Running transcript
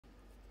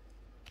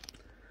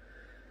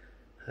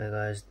Hi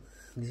guys,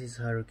 this is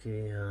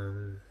Haruki.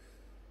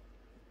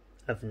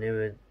 I've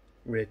never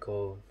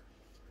record,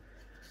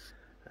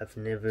 I've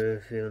never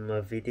filmed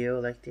a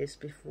video like this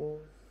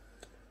before,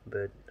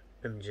 but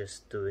I'm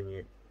just doing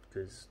it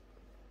because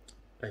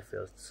I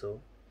felt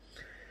so.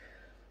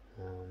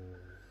 Um,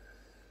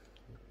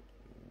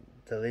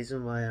 the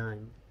reason why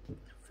I'm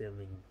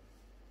filming,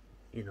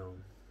 you know,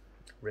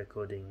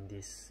 recording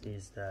this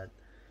is that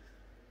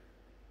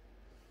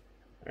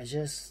I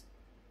just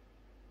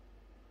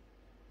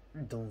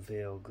don't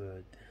feel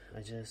good.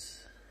 I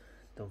just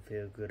don't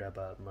feel good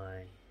about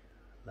my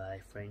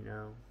life right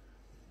now.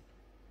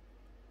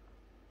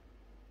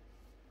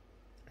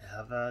 I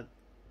have a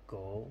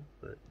goal,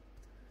 but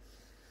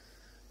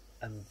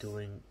I'm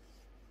doing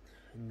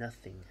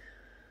nothing.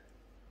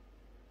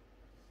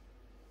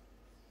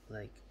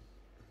 Like,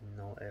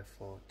 no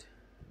effort.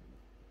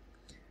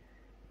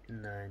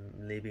 And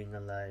I'm living a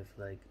life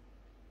like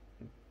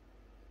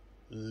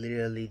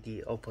literally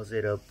the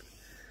opposite of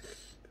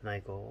my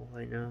goal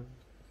right now.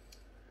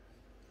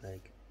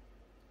 Like,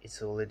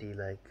 it's already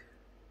like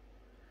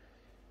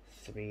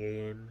 3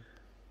 a.m.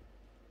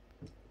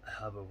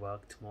 I have a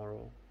work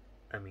tomorrow.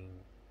 I mean,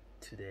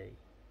 today.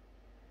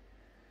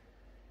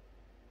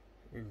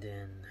 And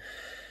then,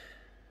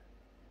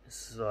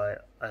 so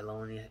I'll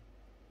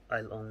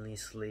only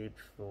sleep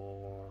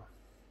for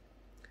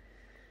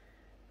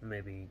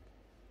maybe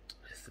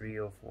 3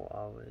 or 4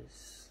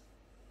 hours.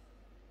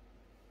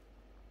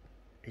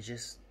 I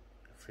just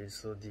feel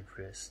so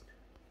depressed.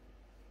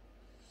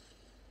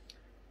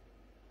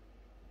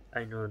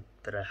 I know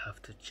that I have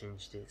to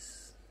change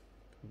this,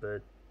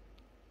 but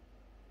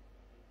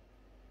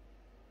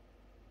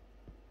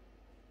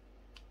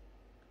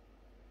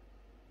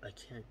I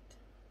can't,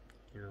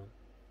 you know.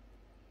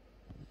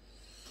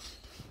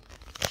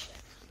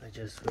 I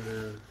just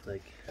wanna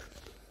like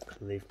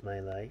live my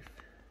life.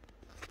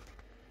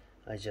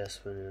 I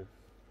just wanna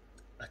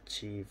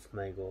achieve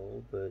my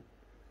goal, but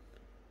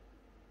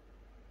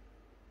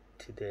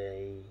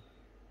today,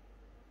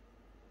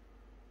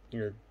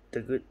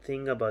 the good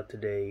thing about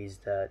today is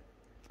that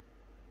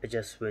I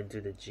just went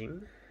to the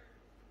gym,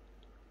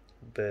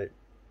 but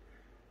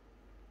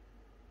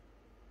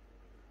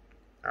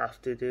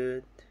after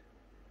that,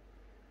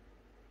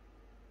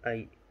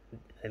 I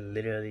I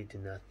literally do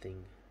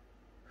nothing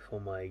for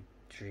my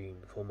dream,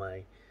 for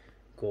my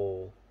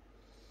goal.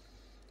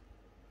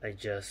 I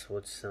just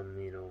watch some,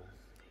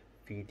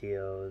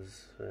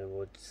 videos. I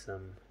watch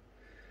some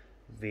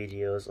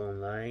videos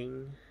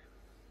online,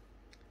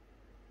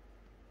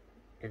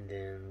 and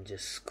then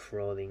just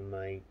scrolling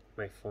my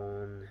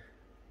phone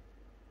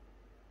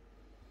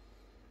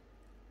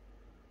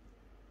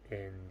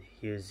and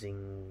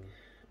using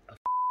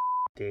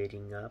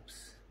dating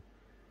apps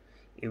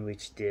in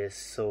which there's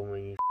so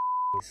many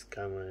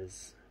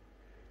scammers,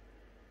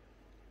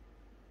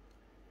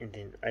 and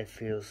then I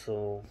feel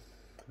so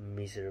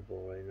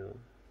miserable right now,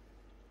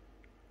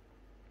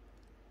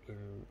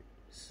 and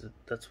so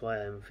that's why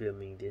I'm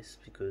filming this,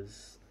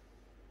 because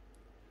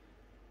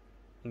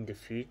in the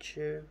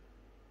future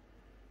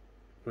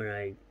when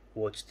I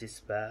watch this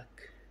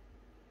back,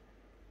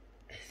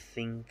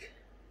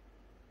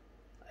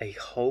 I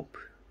hope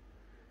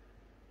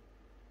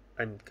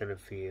I'm gonna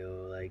feel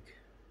like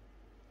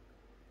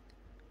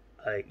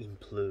I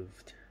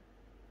improved.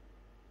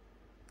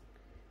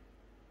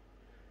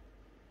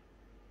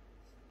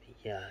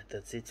 Yeah,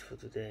 that's it for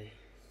today.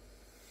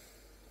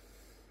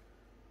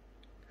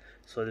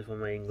 Sorry for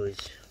my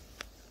English.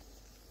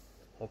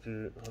 Hope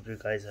you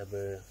guys have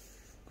a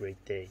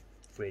great day,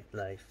 great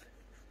life.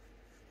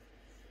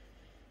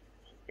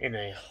 And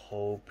I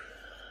hope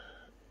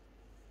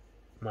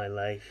my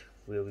life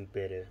will be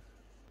better.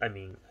 I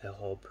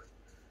hope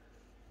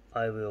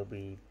I will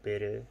be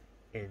better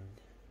and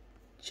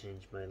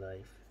change my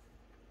life.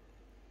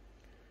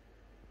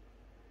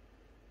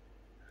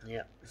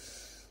 Yeah.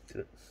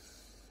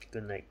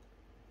 Good night.